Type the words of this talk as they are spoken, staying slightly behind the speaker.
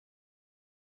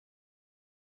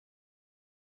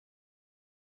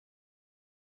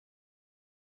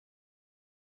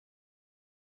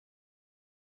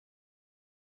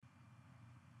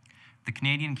The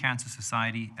Canadian Cancer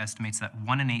Society estimates that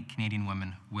 1 in 8 Canadian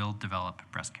women will develop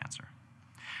breast cancer.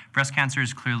 Breast cancer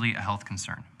is clearly a health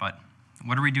concern, but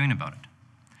what are we doing about it?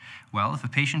 Well, if a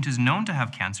patient is known to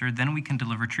have cancer, then we can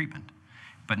deliver treatment.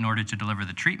 But in order to deliver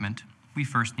the treatment, we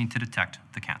first need to detect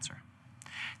the cancer.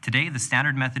 Today, the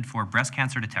standard method for breast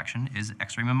cancer detection is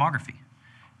X-ray mammography.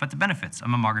 But the benefits of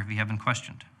mammography have been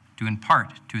questioned, due in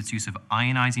part to its use of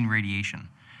ionizing radiation,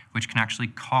 which can actually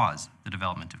cause the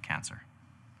development of cancer.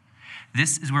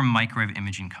 This is where microwave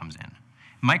imaging comes in.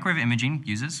 Microwave imaging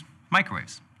uses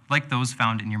microwaves, like those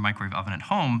found in your microwave oven at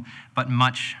home, but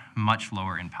much, much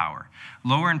lower in power.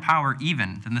 Lower in power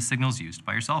even than the signals used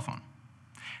by your cell phone.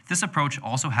 This approach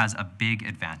also has a big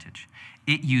advantage.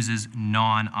 It uses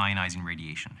non-ionizing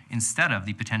radiation instead of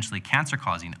the potentially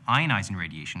cancer-causing ionizing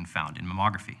radiation found in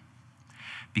mammography.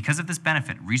 Because of this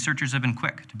benefit, researchers have been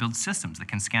quick to build systems that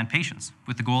can scan patients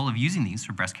with the goal of using these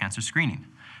for breast cancer screening.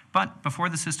 But before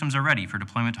the systems are ready for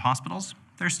deployment to hospitals,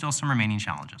 there's still some remaining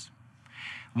challenges.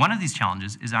 One of these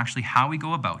challenges is actually how we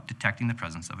go about detecting the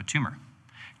presence of a tumor.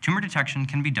 Tumor detection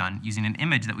can be done using an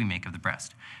image that we make of the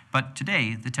breast. But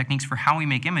today, the techniques for how we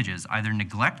make images either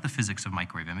neglect the physics of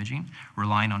microwave imaging,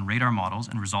 relying on radar models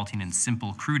and resulting in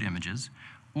simple, crude images,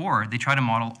 or they try to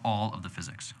model all of the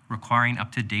physics, requiring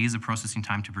up to days of processing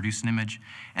time to produce an image,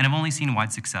 and have only seen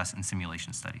wide success in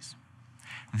simulation studies.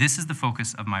 This is the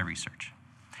focus of my research.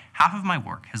 Half of my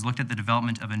work has looked at the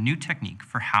development of a new technique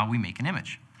for how we make an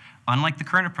image. Unlike the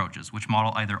current approaches, which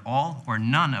model either all or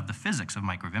none of the physics of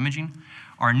microwave imaging,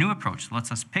 our new approach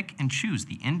lets us pick and choose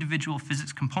the individual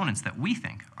physics components that we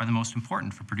think are the most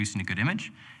important for producing a good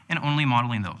image, and only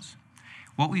modeling those.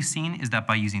 What we've seen is that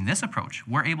by using this approach,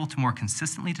 we're able to more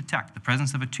consistently detect the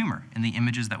presence of a tumor in the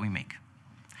images that we make.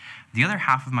 The other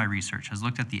half of my research has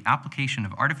looked at the application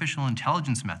of artificial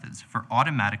intelligence methods for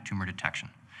automatic tumor detection.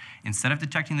 Instead of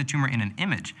detecting the tumor in an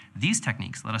image, these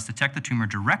techniques let us detect the tumor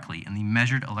directly in the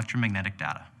measured electromagnetic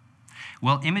data.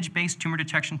 While image-based tumor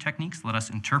detection techniques let us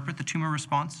interpret the tumor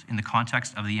response in the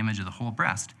context of the image of the whole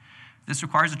breast, this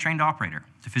requires a trained operator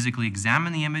to physically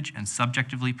examine the image and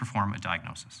subjectively perform a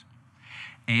diagnosis.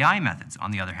 AI methods, on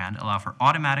the other hand, allow for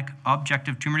automatic,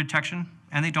 objective tumor detection,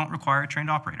 and they don't require a trained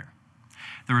operator.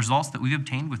 The results that we've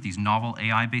obtained with these novel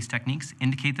AI-based techniques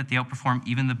indicate that they outperform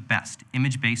even the best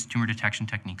image-based tumor detection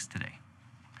techniques today.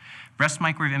 Breast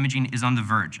microwave imaging is on the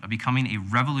verge of becoming a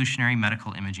revolutionary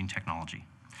medical imaging technology.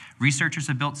 Researchers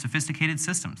have built sophisticated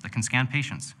systems that can scan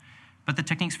patients, but the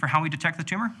techniques for how we detect the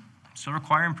tumor still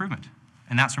require improvement,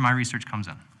 and that's where my research comes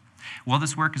in. While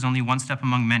this work is only one step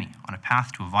among many on a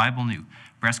path to a viable new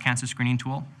breast cancer screening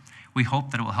tool, we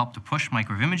hope that it will help to push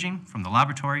microwave imaging from the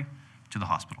laboratory to the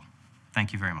hospital.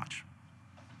 Thank you very much.